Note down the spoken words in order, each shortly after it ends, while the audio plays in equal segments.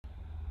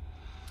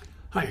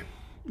Hi,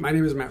 my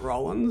name is Matt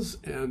Rollins,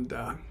 and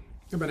I've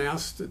been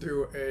asked to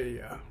do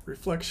a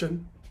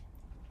reflection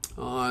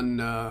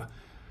on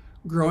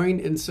growing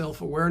in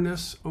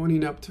self-awareness,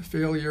 owning up to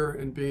failure,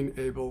 and being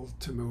able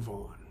to move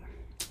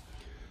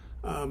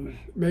on.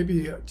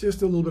 Maybe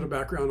just a little bit of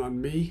background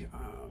on me.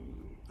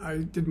 I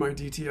did my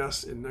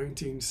DTS in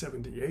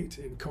 1978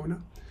 in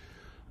Kona.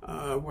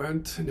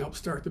 Went and helped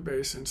start the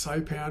base in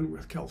Saipan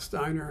with Kel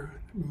Steiner,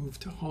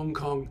 moved to Hong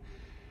Kong.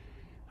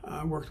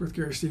 Worked with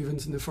Gary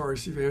Stevens and the Far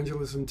East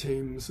Evangelism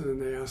teams, and then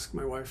they asked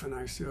my wife and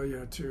I,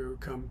 Celia, to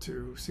come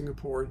to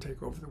Singapore and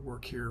take over the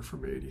work here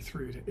from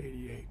 83 to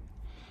 88.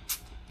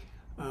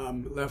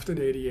 Left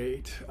in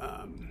 88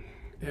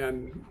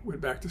 and went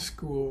back to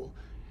school,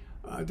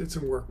 did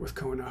some work with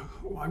Kona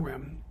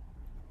YWAM.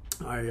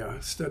 I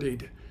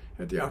studied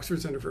at the Oxford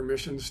Center for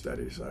Mission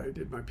Studies. I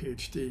did my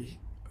PhD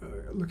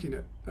looking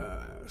at,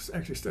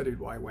 actually studied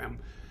YWAM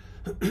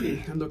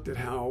and looked at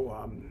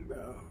how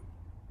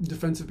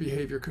defensive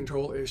behavior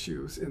control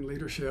issues in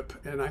leadership.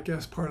 And I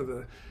guess part of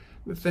the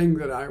thing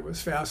that I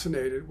was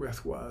fascinated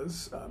with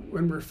was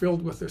when we're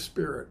filled with the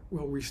Spirit,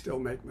 will we still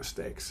make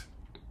mistakes?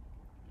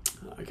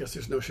 I guess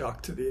there's no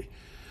shock to the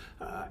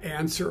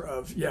answer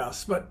of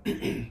yes. But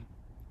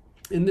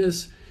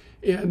as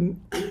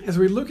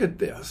we look at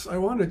this, I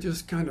want to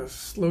just kind of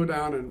slow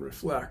down and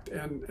reflect.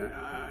 And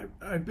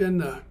I've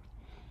been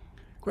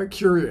quite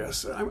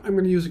curious. I'm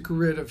going to use a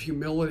grid of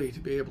humility to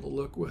be able to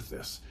look with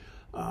this.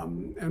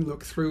 And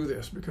look through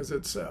this, because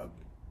it's a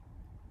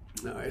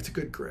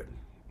good grid.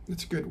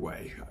 It's a good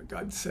way.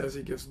 God says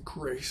He gives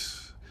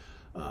grace.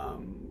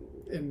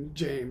 In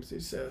James,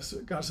 He says,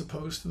 God's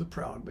opposed to the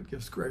proud, but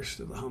gives grace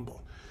to the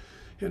humble.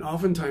 And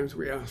oftentimes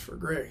we ask for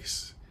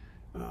grace,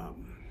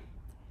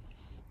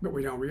 but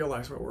we don't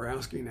realize what we're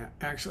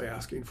actually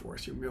asking for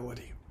is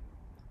humility.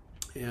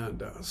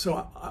 And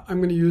so I'm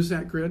going to use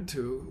that grid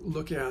to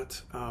look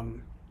at how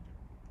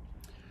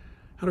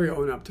do we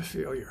own up to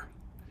failure.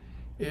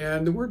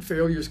 And the word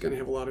failure is going to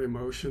have a lot of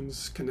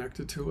emotions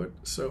connected to it.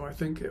 So I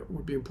think it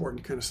would be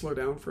important to kind of slow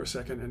down for a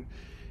second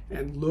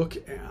and look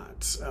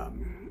at,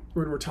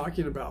 when we're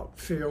talking about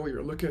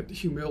failure, look at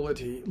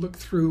humility, look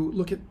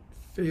at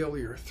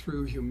failure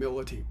through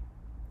humility.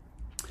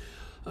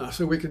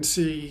 So we can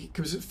see,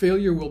 because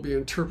failure will be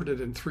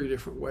interpreted in three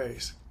different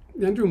ways.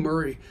 Andrew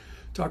Murray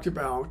talked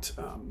about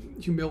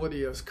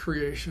humility as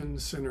creation,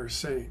 sinner,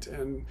 saint.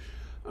 And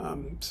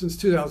since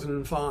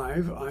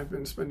 2005, I've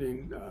been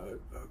spending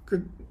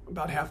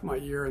about half my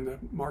year in the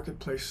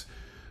marketplace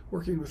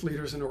working with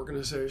leaders and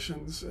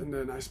organizations, and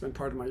then I spend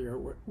part of my year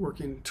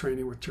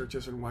training with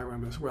churches and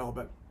YWAM as well.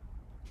 But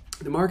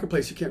in the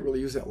marketplace, you can't really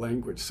use that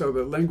language. So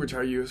the language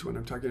I use when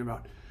I'm talking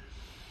about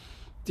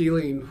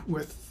dealing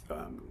with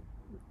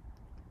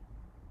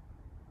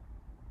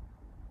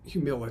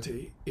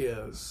humility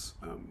is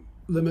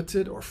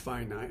limited or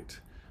finite,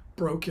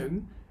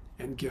 broken,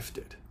 and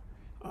gifted.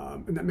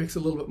 And that makes a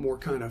little bit more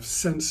kind of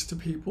sense to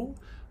people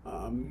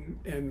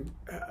and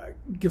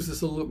gives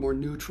us a little bit more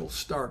neutral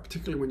start,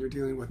 particularly when you're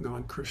dealing with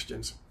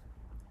non-Christians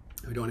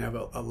who don't have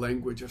a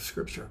language of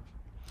Scripture.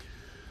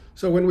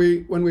 So when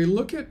we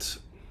look at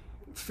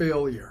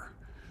failure,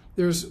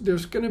 there's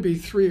going to be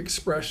three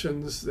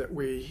expressions that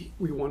we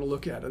want to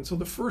look at. And so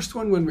the first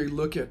one, when we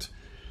look at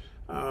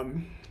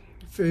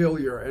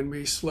failure and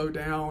we slow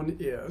down,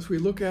 is we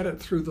look at it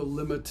through the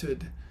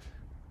limited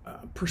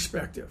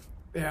perspective.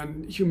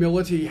 And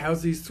humility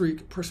has these three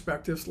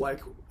perspectives,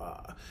 like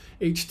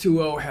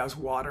H2O has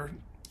water,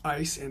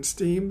 ice, and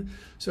steam.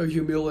 So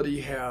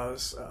humility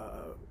has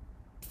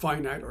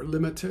finite or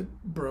limited,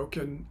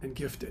 broken, and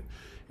gifted.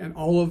 And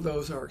all of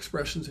those are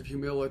expressions of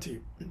humility.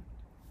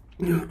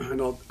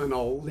 And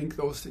I'll link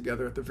those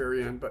together at the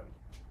very end. But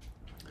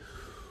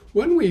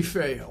when we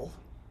fail,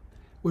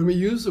 when we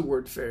use the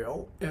word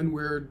fail, and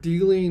we're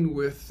dealing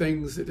with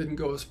things that didn't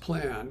go as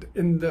planned,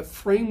 in the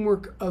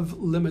framework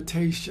of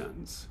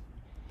limitations,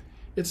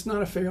 it's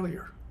not a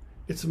failure.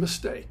 It's a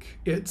mistake.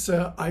 It's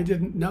I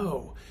didn't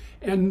know.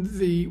 And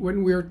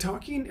when we're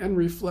talking and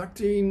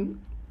reflecting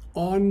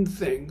on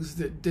things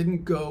that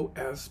didn't go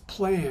as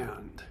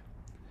planned,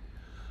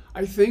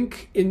 I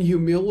think in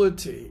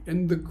humility,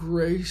 in the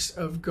grace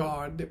of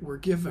God that we're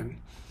given,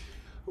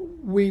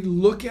 we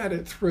look at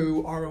it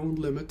through our own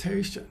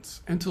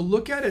limitations. And to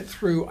look at it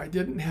through, I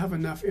didn't have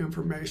enough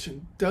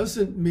information,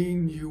 doesn't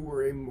mean you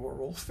were a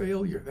moral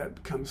failure.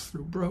 That comes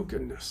through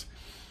brokenness.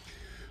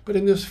 But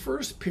in this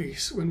first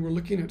piece, when we're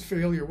looking at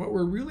failure,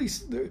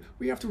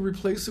 we have to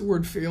replace the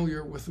word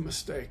failure with a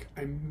mistake.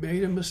 I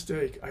made a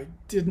mistake. I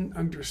didn't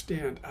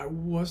understand. I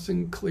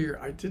wasn't clear.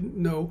 I didn't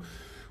know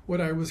what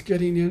I was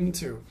getting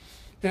into.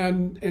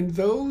 And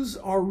those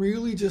are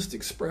really just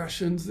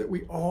expressions that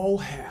we all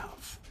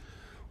have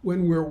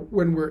when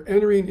we're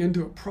entering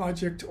into a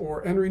project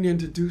or entering in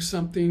to do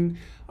something,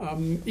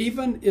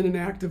 even in an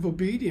act of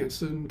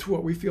obedience and to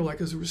what we feel like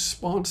is a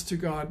response to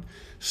God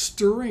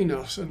stirring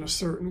us in a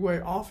certain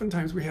way.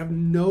 Oftentimes we have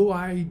no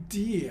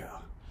idea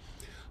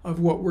of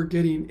what we're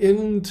getting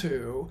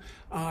into,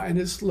 and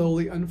it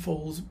slowly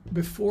unfolds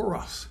before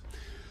us.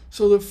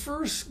 So the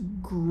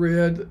first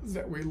grid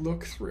that we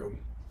look through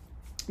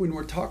when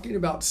we're talking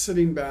about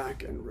sitting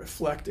back and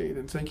reflecting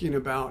and thinking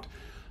about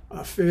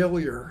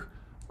failure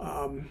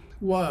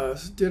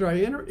was, did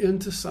I enter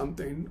into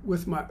something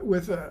with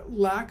a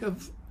lack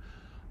of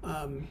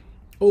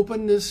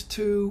openness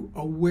to,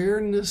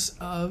 awareness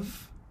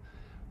of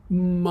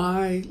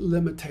my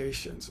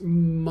limitations,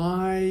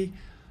 my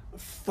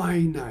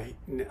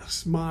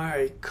finiteness,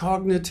 my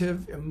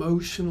cognitive,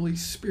 emotionally,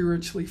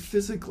 spiritually,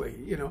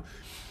 physically,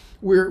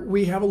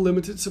 we have a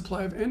limited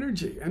supply of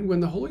energy. And when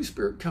the Holy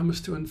Spirit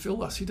comes to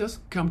infill us, he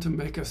doesn't come to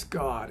make us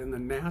God in the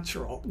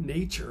natural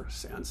nature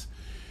sense.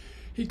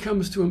 He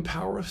comes to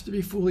empower us to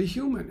be fully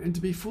human. And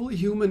to be fully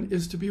human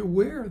is to be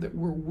aware that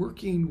we're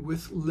working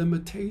with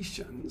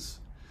limitations,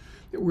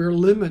 that we're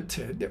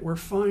limited, that we're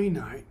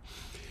finite.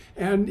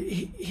 And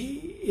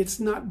it's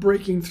not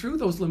breaking through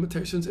those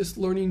limitations, it's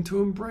learning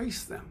to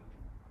embrace them.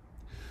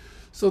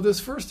 So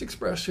this first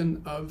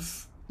expression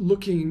of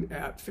looking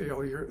at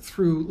failure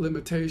through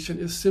limitation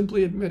is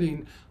simply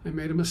admitting I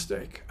made a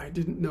mistake. I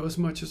didn't know as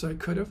much as I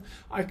could have.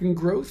 I can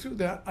grow through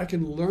that. I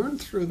can learn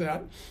through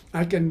that.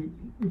 I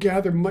can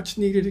gather much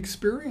needed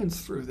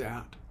experience through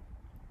that.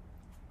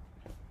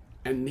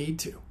 And need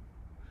to,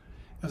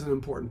 as an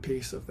important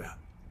piece of that.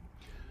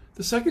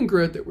 The second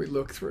grid that we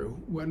look through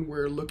when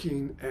we're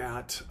looking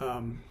at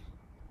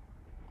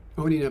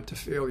owning up to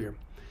failure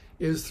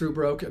is through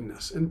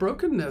brokenness. And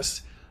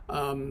brokenness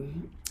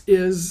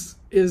is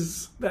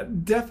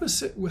that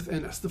deficit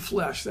within us, the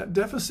flesh, that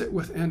deficit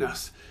within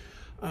us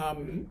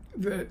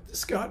that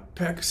Scott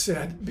Peck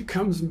said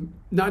becomes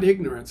not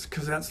ignorance,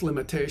 because that's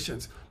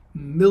limitations,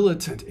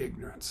 militant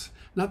ignorance.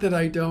 Not that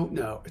I don't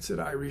know, it's that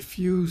I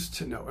refuse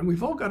to know. And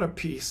we've all got a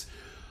piece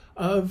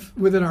of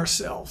within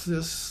ourselves,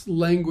 this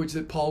language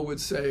that Paul would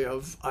say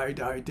of I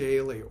die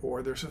daily,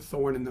 or there's a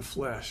thorn in the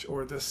flesh,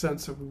 or the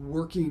sense of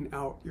working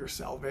out your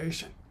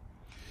salvation.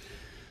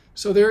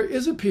 So there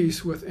is a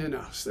piece within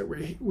us that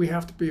we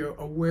have to be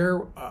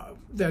aware of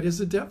that is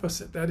a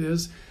deficit, that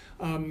is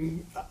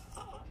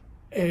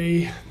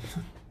a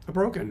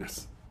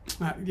brokenness.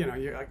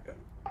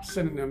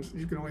 Synonyms,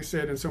 you can only say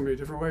it in so many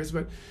different ways,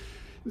 but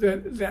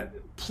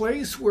that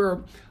place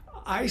where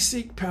I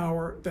seek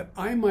power that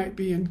I might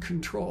be in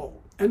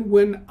control. And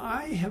when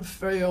I have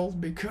failed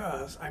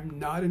because I'm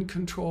not in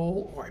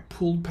control, or I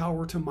pulled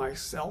power to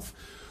myself,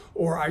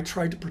 or I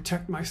tried to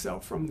protect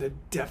myself from the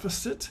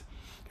deficit,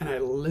 and I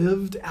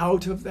lived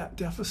out of that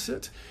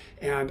deficit,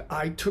 and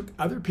I took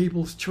other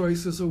people's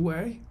choices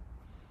away,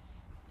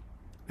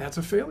 that's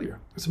a failure.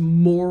 It's a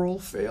moral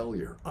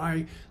failure.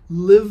 I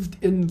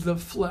lived in the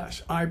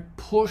flesh. I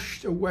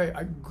pushed away.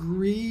 I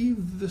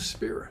grieved the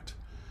Spirit.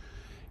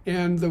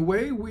 And the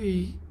way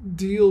we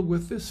deal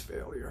with this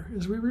failure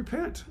is we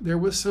repent. There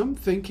was some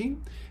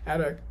thinking at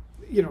a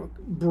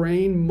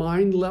brain,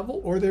 mind level,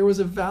 or there was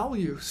a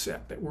value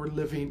set that we're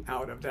living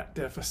out of that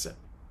deficit,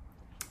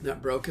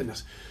 that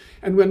brokenness.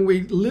 And when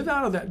we live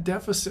out of that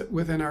deficit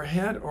within our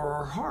head or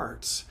our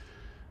hearts,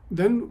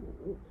 then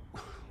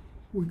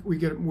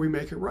we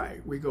make it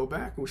right. We go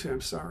back and we say,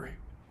 I'm sorry.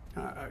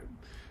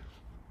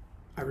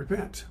 I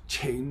repent.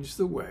 Change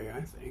the way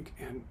I think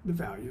and the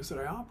values that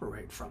I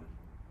operate from.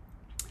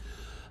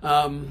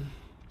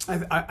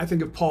 I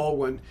think of Paul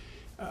when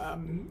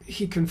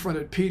he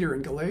confronted Peter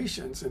in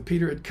Galatians, and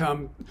Peter had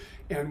come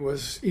and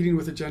was eating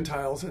with the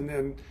Gentiles, and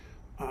then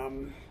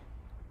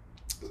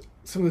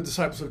some of the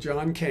disciples of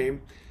John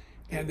came,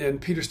 and then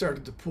Peter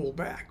started to pull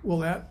back. Well,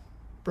 that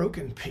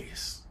broken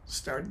piece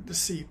started to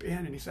seep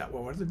in, and he thought,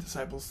 well, what are the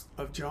disciples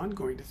of John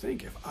going to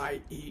think if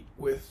I eat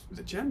with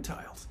the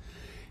Gentiles?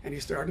 And he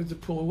started to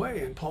pull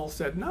away, and Paul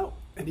said no,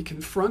 and he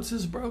confronts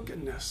his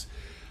brokenness.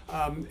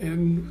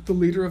 And the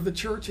leader of the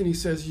church, and he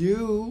says,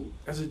 you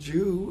as a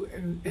Jew,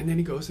 and then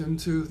he goes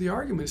into the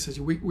argument. He says,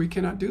 we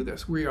cannot do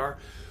this. We are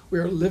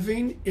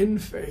living in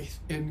faith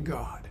in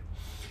God.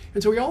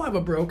 And so we all have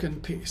a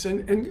broken piece.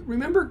 And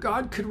remember,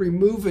 God could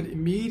remove it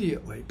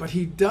immediately, but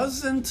he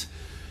doesn't,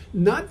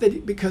 not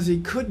that because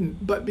he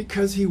couldn't, but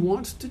because he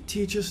wants to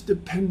teach us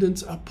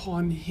dependence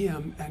upon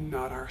him and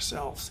not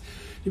ourselves.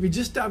 If he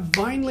just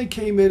divinely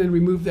came in and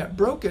removed that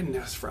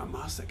brokenness from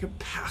us, that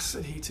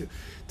capacity to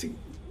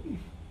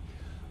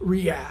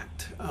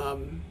react,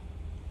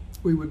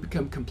 we would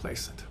become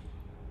complacent.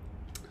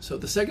 So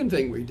the second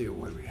thing we do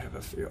when we have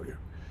a failure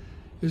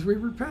is we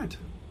repent.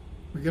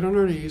 We get on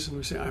our knees and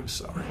we say, I'm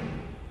sorry.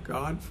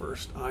 God,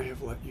 first, I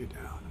have let you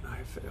down and I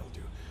have failed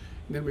you.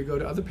 And then we go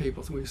to other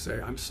people and we say,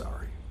 I'm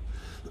sorry.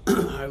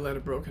 I let a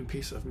broken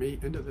piece of me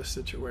into this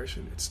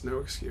situation. It's no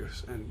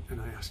excuse, and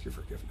I ask your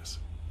forgiveness.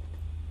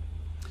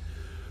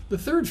 The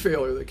third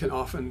failure that can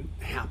often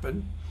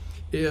happen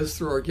is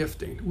through our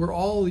gifting. We're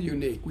all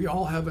unique. We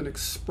all have an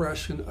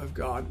expression of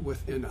God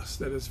within us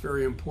that is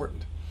very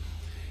important.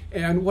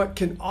 And what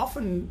can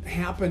often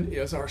happen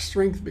is our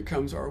strength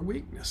becomes our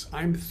weakness.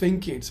 I'm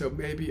thinking, so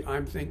maybe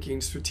I'm thinking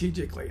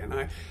strategically,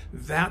 and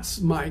that's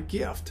my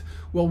gift.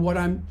 Well, what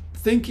I'm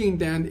thinking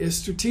then is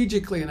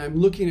strategically, and I'm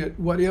looking at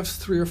what ifs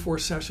 3 or 4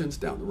 sessions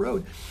down the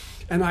road.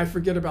 and I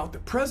forget about the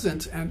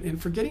present. And in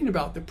forgetting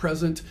about the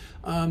present,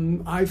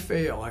 I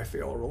fail. I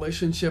fail a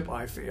relationship.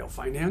 I fail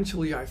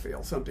financially. I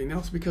fail something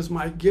else because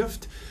my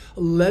gift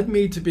led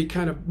me to be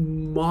kind of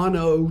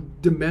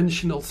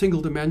mono-dimensional,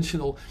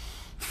 single-dimensional,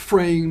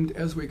 framed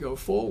as we go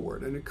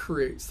forward, and it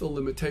creates the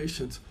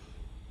limitations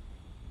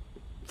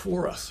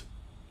for us.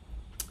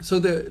 So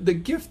the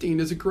gifting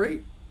is a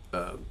great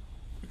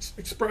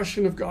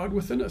expression of God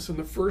within us. And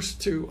the first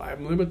two, I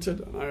am limited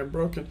and I am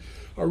broken,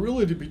 are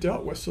really to be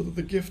dealt with so that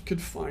the gift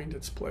could find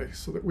its place,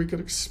 so that we could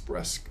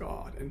express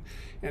God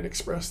and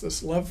express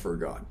this love for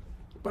God.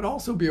 But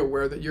also be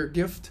aware that your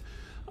gift,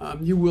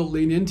 you will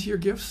lean into your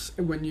gifts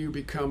when you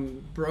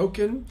become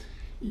broken.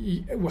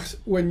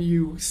 When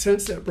you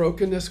sense that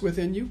brokenness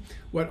within you,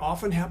 what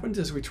often happens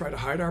is we try to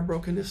hide our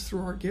brokenness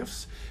through our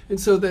gifts. And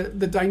so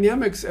the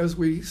dynamics as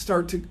we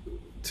start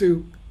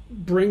to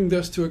bring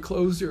this to a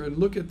close here and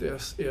look at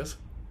this is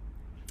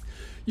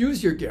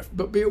use your gift,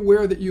 but be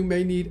aware that you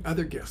may need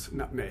other gifts.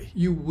 Not may.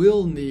 You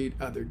will need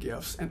other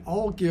gifts, and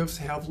all gifts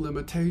have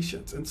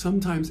limitations. And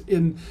sometimes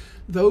in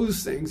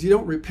those things, you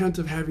don't repent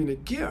of having a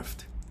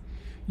gift.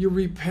 You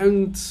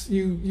repent,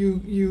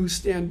 you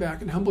stand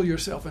back and humble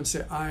yourself and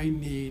say, I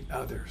need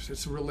others.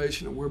 It's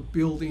relational. We're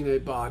building a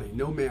body.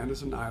 No man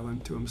is an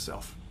island to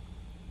himself.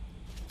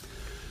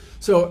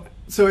 So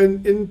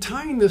in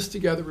tying this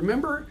together,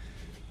 remember,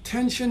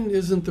 tension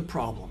isn't the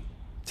problem.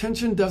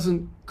 Tension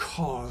doesn't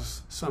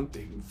cause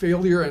something.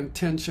 Failure and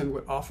tension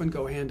would often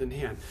go hand in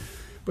hand.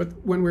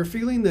 But when we're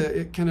feeling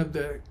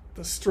the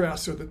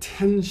stress or the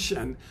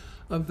tension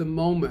of the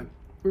moment,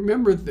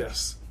 remember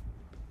this.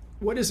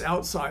 What is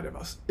outside of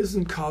us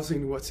isn't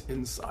causing what's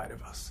inside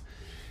of us.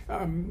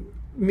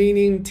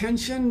 Meaning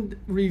tension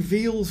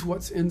reveals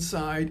what's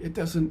inside. It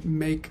doesn't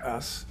make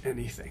us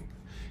anything.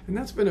 And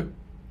that's been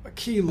a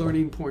key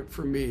learning point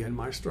for me in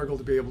my struggle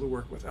to be able to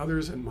work with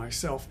others and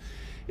myself,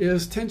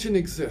 is tension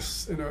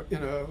exists in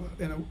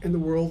the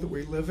world that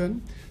we live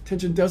in.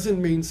 Tension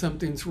doesn't mean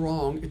something's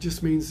wrong. It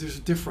just means there's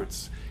a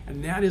difference.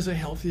 And that is a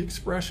healthy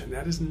expression.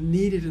 That is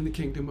needed in the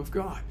kingdom of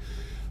God.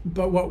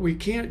 But what we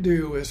can't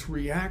do is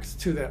react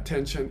to that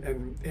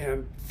tension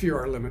and fear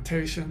our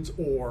limitations,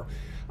 or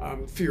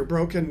fear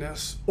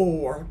brokenness,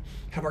 or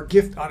have our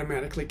gift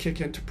automatically kick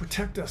in to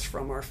protect us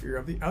from our fear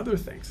of the other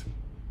things.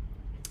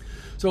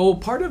 So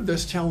part of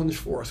this challenge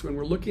for us when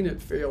we're looking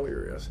at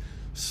failure is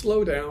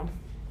slow down,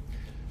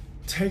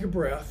 take a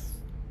breath,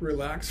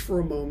 relax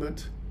for a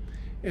moment,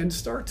 and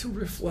start to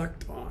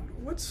reflect on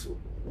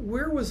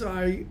where was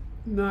I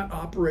not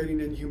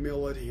operating in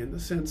humility, in the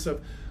sense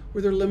of, were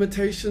there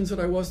limitations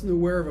that I wasn't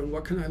aware of, and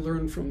what can I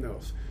learn from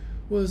those?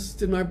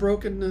 Did my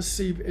brokenness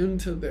seep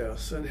into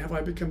this, and have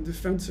I become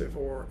defensive,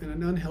 or in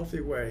an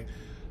unhealthy way?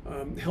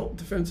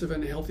 Defensive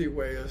in a healthy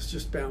way is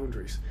just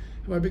boundaries.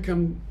 Have I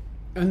become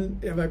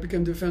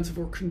defensive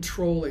or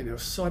controlling?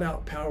 Have sought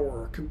out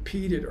power, or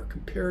competed, or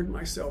compared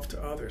myself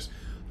to others?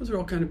 Those are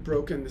all kind of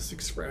brokenness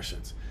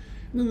expressions.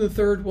 And then the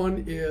third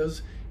one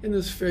is, in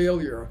this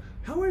failure,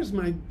 how has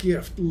my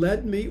gift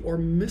led me or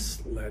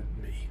misled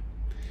me?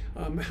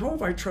 How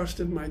have I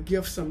trusted my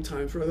gift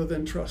sometimes rather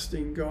than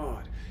trusting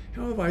God?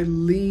 How have I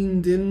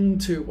leaned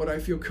into what I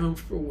feel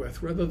comfortable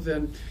with rather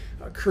than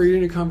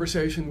creating a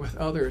conversation with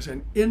others,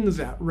 and in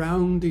that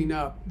rounding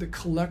up the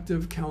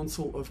collective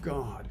counsel of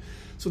God,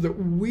 so that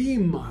we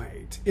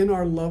might, in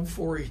our love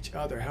for each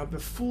other, have the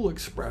full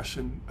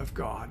expression of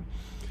God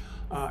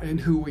in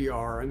who we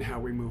are and how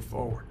we move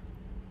forward.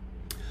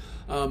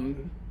 I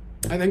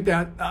think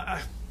that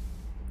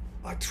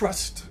I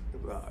trust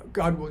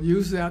God will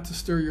use that to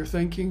stir your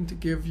thinking, to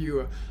give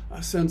you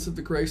a sense of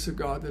the grace of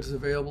God that is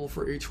available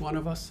for each one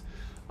of us.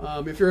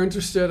 If you're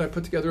interested, I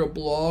put together a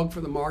blog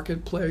for the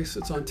marketplace.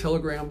 It's on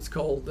Telegram. It's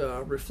called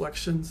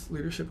Reflections,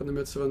 Leadership in the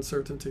Midst of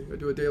Uncertainty. I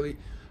do a daily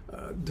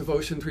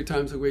devotion 3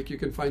 times a week. You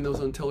can find those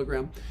on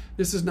Telegram.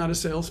 This is not a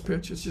sales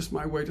pitch. It's just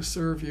my way to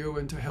serve you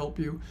and to help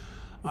you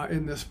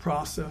in this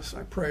process.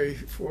 I pray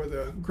for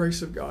the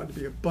grace of God to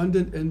be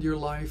abundant in your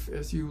life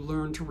as you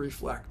learn to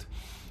reflect.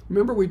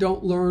 Remember, we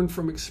don't learn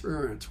from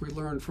experience. We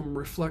learn from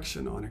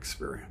reflection on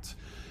experience.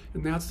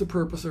 And that's the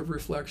purpose of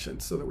reflection,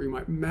 so that we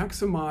might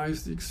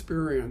maximize the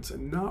experience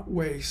and not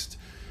waste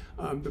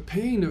the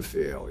pain of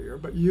failure,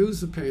 but use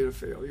the pain of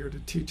failure to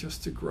teach us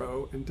to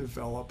grow and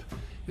develop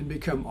and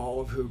become all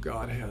of who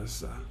God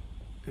has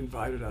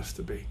invited us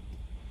to be.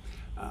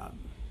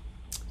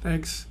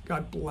 Thanks.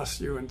 God bless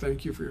you, and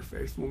thank you for your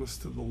faithfulness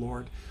to the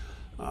Lord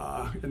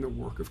in the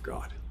work of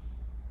God.